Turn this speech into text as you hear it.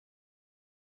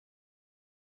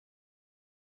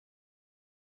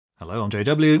Hello, I'm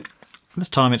JW. This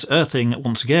time it's earthing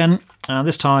once again, and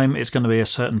this time it's going to be a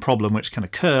certain problem which can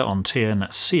occur on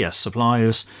TNCS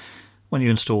supplies when you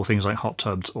install things like hot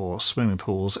tubs or swimming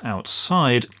pools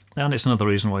outside, and it's another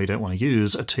reason why you don't want to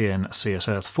use a TNCS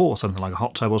earth for something like a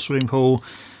hot tub or swimming pool.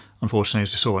 Unfortunately,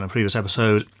 as we saw in a previous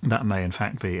episode, that may in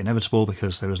fact be inevitable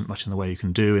because there isn't much in the way you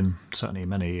can do in certainly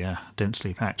many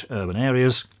densely packed urban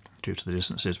areas due to the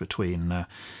distances between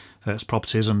various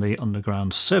properties and the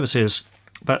underground services.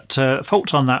 But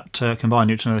faults on that combined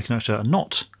neutron earth conductor are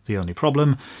not the only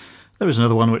problem. There is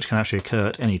another one which can actually occur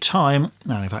at any time,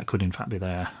 and in fact could in fact be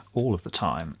there all of the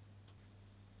time.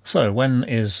 So when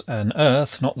is an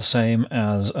earth not the same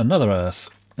as another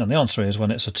earth? And the answer is when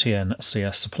it's a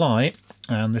TNCS supply,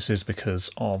 and this is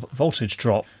because of voltage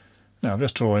drop. Now I'm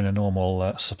just drawing a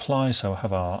normal supply, so I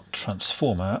have our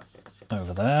transformer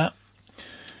over there,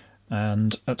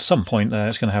 and at some point there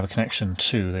it's going to have a connection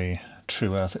to the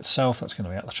true earth itself. That's going to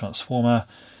be at the transformer,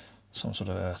 some sort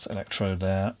of earth electrode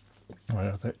there,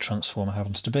 wherever the transformer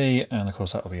happens to be, and of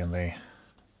course that will be in the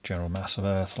general mass of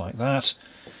earth like that.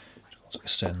 It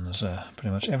extends pretty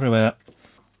much everywhere.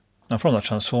 Now from that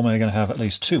transformer you're going to have at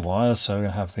least two wires, so we're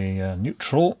going to have the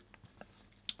neutral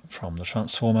from the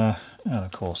transformer and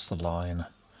of course the line.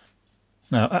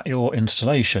 Now at your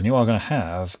installation you are going to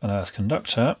have an earth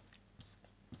conductor.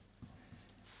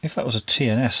 If that was a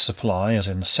TNS supply, as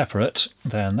in separate,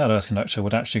 then that earth conductor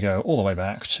would actually go all the way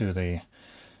back to the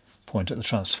point at the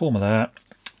transformer there.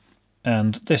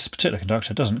 And this particular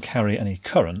conductor doesn't carry any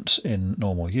current in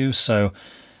normal use, so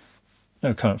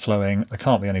no current flowing, there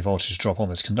can't be any voltage drop on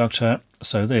this conductor,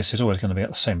 so this is always going to be at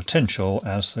the same potential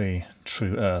as the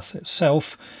true earth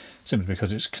itself, simply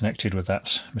because it's connected with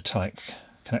that metallic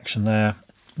connection there.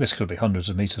 This could be hundreds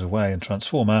of meters away in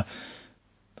transformer,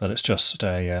 but it's just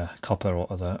a copper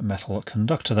or other metal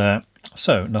conductor there,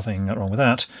 so nothing wrong with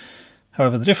that.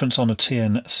 However, the difference on a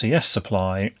TNCS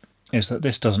supply is that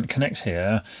this doesn't connect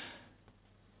here.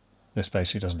 This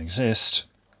basically doesn't exist,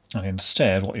 and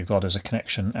instead what you've got is a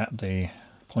connection at the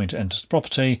point it enters the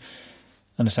property,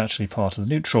 and it's actually part of the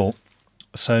neutral.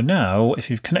 So now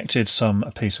if you've connected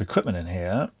a piece of equipment in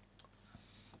here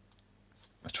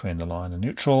between the line and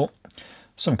neutral,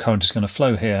 some current is going to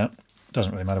flow here.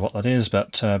 Doesn't really matter what that is,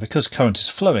 but because current is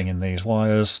flowing in these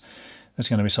wires, there's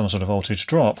going to be some sort of voltage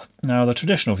drop. Now the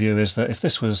traditional view is that if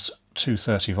this was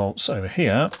 230 volts over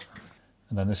here,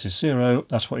 and then this is 0,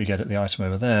 that's what you get at the item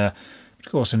over there. But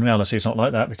of course in reality it's not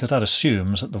like that, because that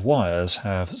assumes that the wires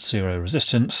have 0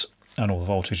 resistance and all the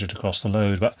voltage is across the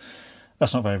load, but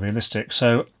that's not very realistic.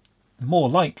 So more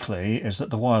likely is that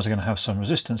the wires are going to have some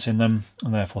resistance in them,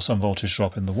 and therefore some voltage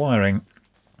drop in the wiring.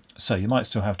 So you might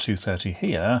still have 230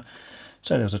 here.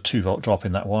 So there was a 2 volt drop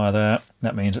in that wire there.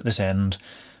 That means at this end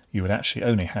you would actually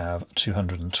only have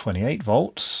 228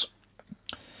 volts.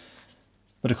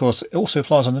 But of course it also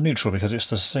applies on the neutral because it's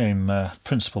the same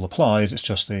principle applies, it's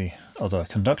just the other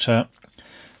conductor.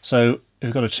 So if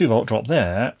you've got a 2 volt drop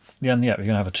there, then yeah, you're going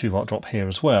to have a 2 volt drop here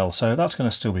as well. So that's going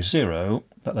to still be 0,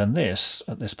 but then this,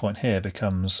 at this point here,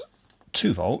 becomes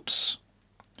 2 volts.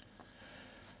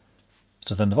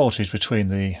 So then the voltage between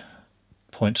the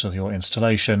points of your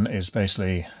installation is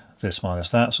basically this minus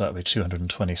that, so that would be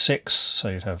 226, so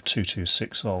you'd have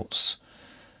 226 volts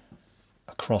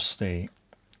across the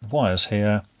wires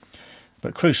here.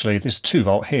 But crucially, this 2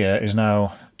 volt here is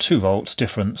now 2 volts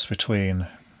difference between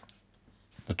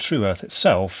the true earth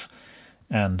itself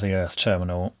and the earth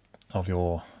terminal of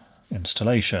your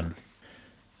installation.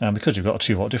 And because you've got a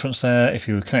 2 volt difference there, if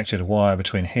you connected a wire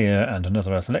between here and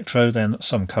another earth electrode, then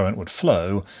some current would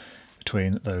flow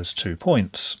between those 2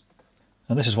 points.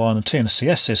 And this is why on a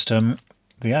TNCS system,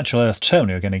 the actual earth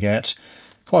terminal you're going to get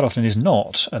quite often is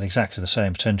not at exactly the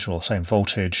same potential or same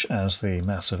voltage as the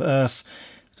mass of earth,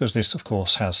 because this of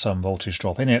course has some voltage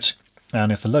drop in it,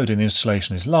 and if the load in the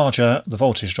installation is larger, the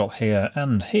voltage drop here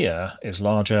and here is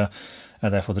larger,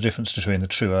 and therefore the difference between the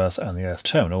true earth and the earth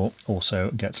terminal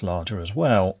also gets larger as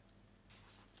well.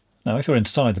 Now if you're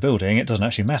inside the building it doesn't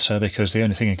actually matter, because the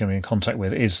only thing you're going to be in contact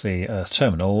with is the earth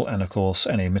terminal, and of course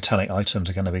any metallic items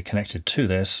are going to be connected to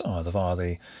this either via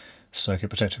the circuit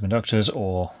protective conductors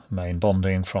or main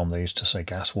bonding from these to say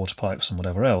gas water pipes and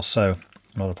whatever else, so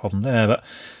not a problem there. But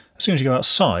as soon as you go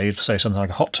outside, say something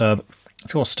like a hot tub,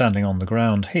 if you're standing on the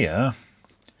ground here,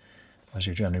 as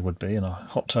you generally would be in a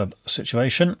hot tub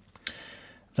situation,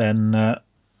 then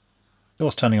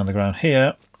you're standing on the ground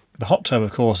here. The hot tub,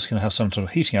 of course, is going to have some sort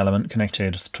of heating element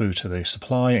connected through to the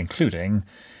supply, including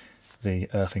the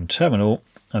earthing terminal,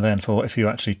 and then if you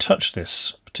actually touch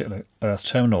this particular earth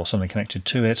terminal or something connected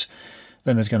to it,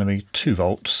 then there's going to be 2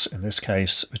 volts in this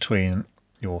case between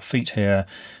your feet here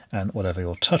and whatever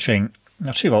you're touching.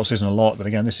 Now 2 volts isn't a lot, but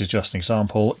again this is just an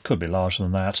example. It could be larger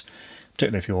than that,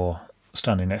 particularly if you're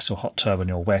standing next to a hot tub and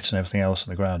you're wet and everything else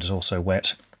and the ground is also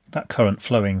wet. That current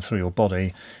flowing through your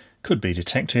body could be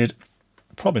detected.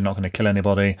 Probably not going to kill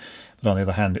anybody, but on the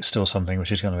other hand it's still something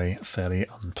which is going to be fairly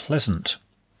unpleasant.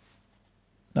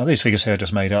 Now these figures here are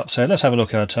just made up, so let's have a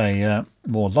look at a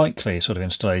more likely sort of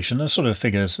installation, the sort of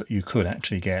figures that you could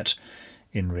actually get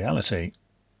in reality.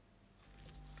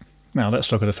 Now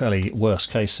let's look at a fairly worst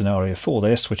case scenario for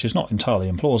this, which is not entirely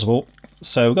implausible.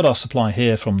 So we've got our supply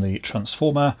here from the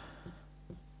transformer.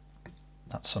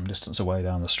 That's some distance away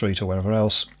down the street or wherever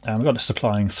else. And we've got it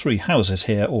supplying 3 houses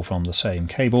here, all from the same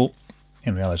cable.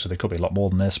 In reality there could be a lot more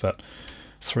than this, but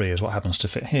 3 is what happens to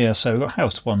fit here. So we've got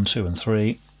house 1, 2 and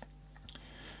 3.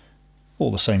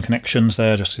 All the same connections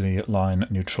there, just the line,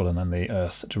 neutral, and then the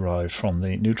earth derived from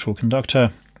the neutral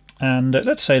conductor. And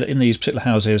let's say that in these particular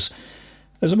houses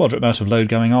there's a moderate amount of load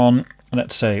going on.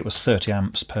 Let's say it was 30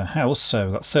 amps per house, so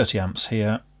we've got 30 amps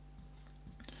here,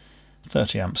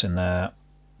 30 amps in there,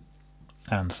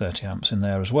 and 30 amps in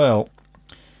there as well.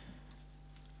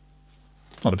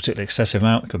 Not a particularly excessive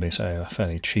amount. It could be, say, a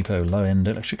fairly cheapo low-end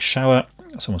electric shower.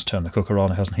 Someone's turned the cooker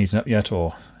on, it hasn't heated up yet,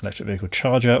 or electric vehicle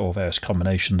charger, or various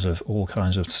combinations of all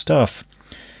kinds of stuff.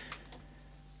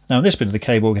 Now in this bit of the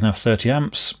cable we can have 30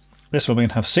 amps. This one we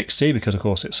can have 60 because of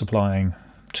course it's supplying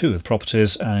 2 of the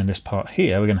properties, and in this part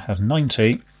here we're going to have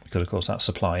 90 because of course that's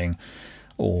supplying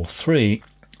all 3.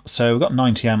 So we've got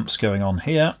 90 amps going on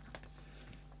here,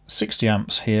 60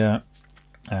 amps here,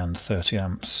 and 30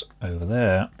 amps over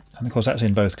there. And of course that's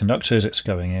in both conductors, it's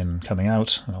going in, coming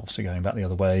out, and obviously going back the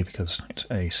other way because it's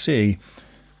AC.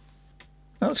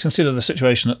 Now let's consider the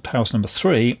situation at house number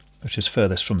 3, which is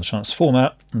furthest from the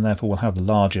transformer, and therefore will have the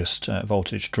largest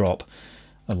voltage drop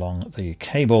along the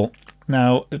cable.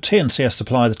 Now at TNCS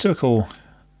supply, the typical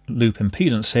loop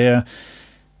impedance here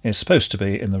is supposed to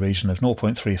be in the region of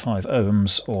 0.35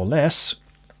 ohms or less.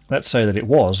 Let's say that it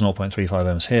was 0.35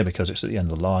 ohms here because it's at the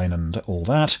end of the line and all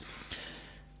that.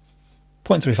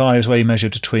 0.35 is where you measure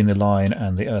between the line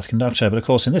and the earth conductor, but of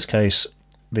course in this case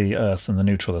the earth and the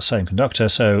neutral are the same conductor,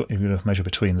 so if you measure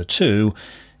between the two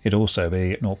it'd also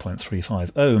be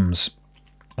 0.35 ohms.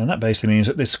 And that basically means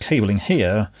that this cabling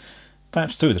here,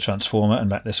 back through the transformer and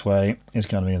back this way, is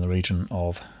going to be in the region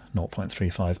of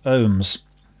 0.35 ohms.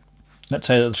 Let's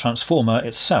say that the transformer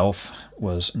itself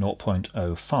was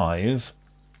 0.05.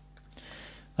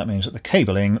 That means that the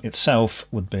cabling itself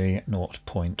would be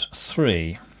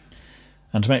 0.3.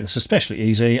 And to make this especially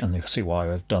easy, and you can see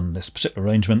why I've done this particular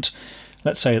arrangement,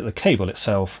 let's say that the cable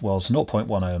itself was 0.1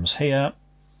 ohms here,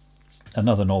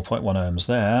 another 0.1 ohms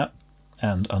there,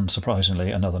 and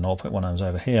unsurprisingly another 0.1 ohms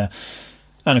over here.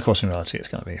 And of course in reality it's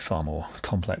going to be far more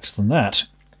complex than that.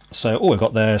 So all we've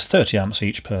got there is 30 amps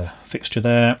each per fixture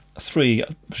there, 3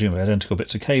 presumably identical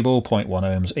bits of cable, 0.1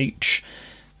 ohms each,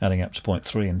 adding up to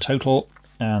 0.3 in total,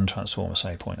 and transformer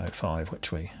say 0.05,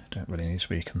 which we don't really need to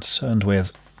be concerned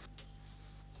with.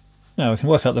 Now we can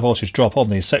work out the voltage drop on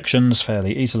these sections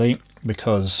fairly easily,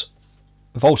 because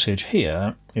voltage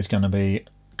here is going to be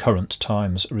current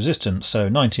times resistance. So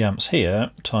 90 amps here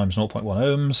times 0.1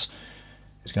 ohms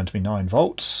is going to be 9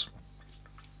 volts.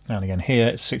 And again here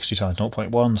it's 60 times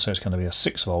 0.1, so it's going to be a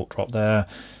 6 volt drop there,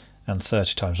 and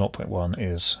 30 times 0.1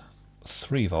 is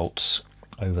 3 volts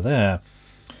over there.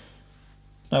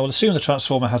 Now we'll assume the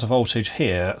transformer has a voltage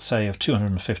here, say of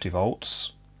 250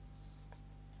 volts.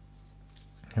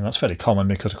 And that's fairly common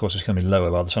because of course it's going to be lower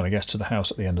by the time it gets to the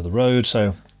house at the end of the road,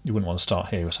 so you wouldn't want to start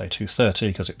here with say 230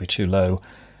 because it'd be too low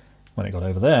when it got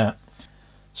over there.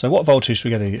 So what voltage do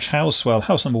we get at each house? Well,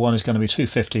 house number 1 is going to be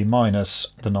 250 minus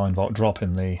the 9 volt drop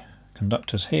in the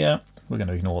conductors here. We're going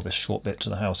to ignore this short bit to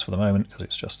the house for the moment because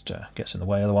it's just gets in the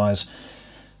way otherwise.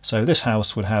 So this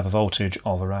house would have a voltage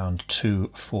of around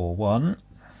 241,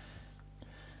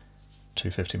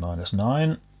 250 minus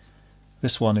 9.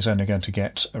 This one is only going to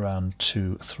get around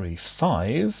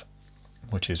 235,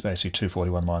 which is basically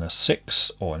 241 minus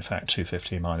 6, or in fact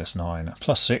 250 minus 9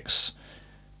 plus 6.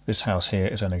 This house here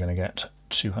is only going to get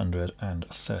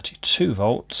 232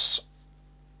 volts,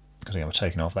 because again we're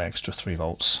taking off that extra 3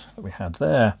 volts that we had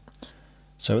there.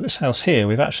 So at this house here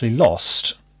we've actually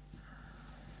lost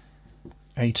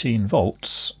 18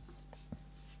 volts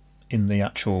in the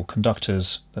actual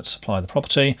conductors that supply the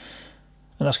property,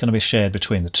 and that's going to be shared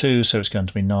between the two, so it's going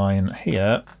to be 9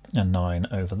 here and 9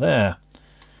 over there.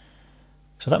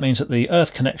 So that means that the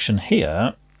earth connection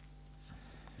here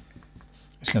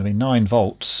is going to be 9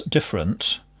 volts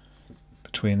different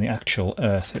between the actual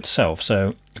earth itself.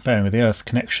 So comparing with the earth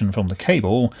connection from the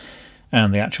cable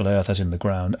and the actual earth as in the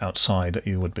ground outside that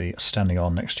you would be standing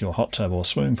on next to your hot tub or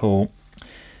swimming pool,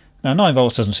 Now 9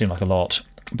 volts doesn't seem like a lot,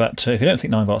 but if you don't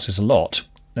think 9 volts is a lot,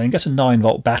 then get a 9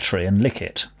 volt battery and lick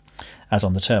it, as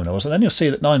on the terminals, and then you'll see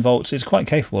that 9 volts is quite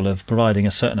capable of providing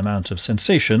a certain amount of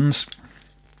sensations.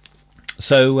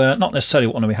 So not necessarily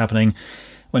what will be happening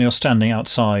when you're standing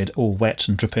outside all wet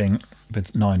and dripping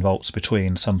with 9 volts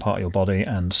between some part of your body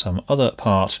and some other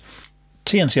part.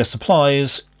 TNCS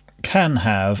supplies can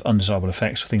have undesirable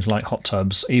effects for things like hot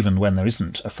tubs, even when there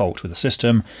isn't a fault with the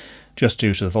system, just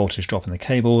due to the voltage drop in the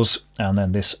cables, and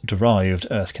then this derived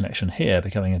earth connection here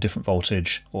becoming a different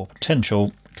voltage or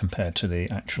potential compared to the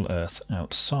actual earth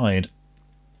outside.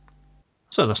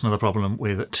 So that's another problem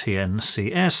with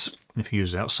TNCS. If you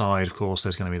use it outside, of course,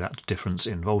 there's going to be that difference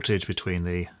in voltage between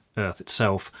the earth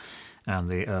itself and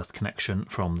the earth connection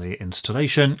from the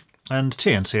installation. And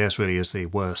TNCS really is the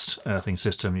worst earthing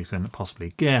system you can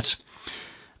possibly get.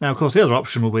 Now, of course, the other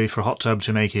option will be for a hot tub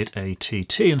to make it a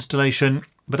TT installation,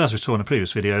 but as we saw in a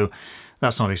previous video,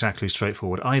 that's not exactly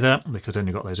straightforward either, because then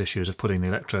you've got those issues of putting the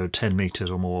electrode 10 metres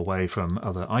or more away from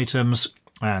other items,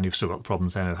 and you've still got the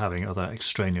problems then of having other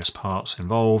extraneous parts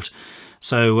involved.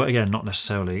 So again, not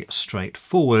necessarily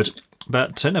straightforward,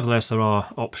 but nevertheless there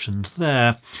are options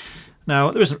there.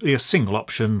 Now, there isn't really a single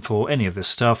option for any of this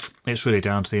stuff. It's really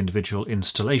down to the individual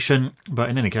installation, but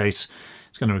in any case,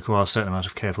 it's going to require a certain amount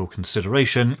of careful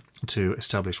consideration to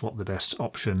establish what the best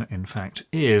option in fact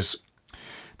is.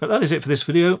 But that is it for this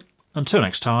video. Until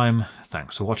next time,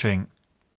 thanks for watching.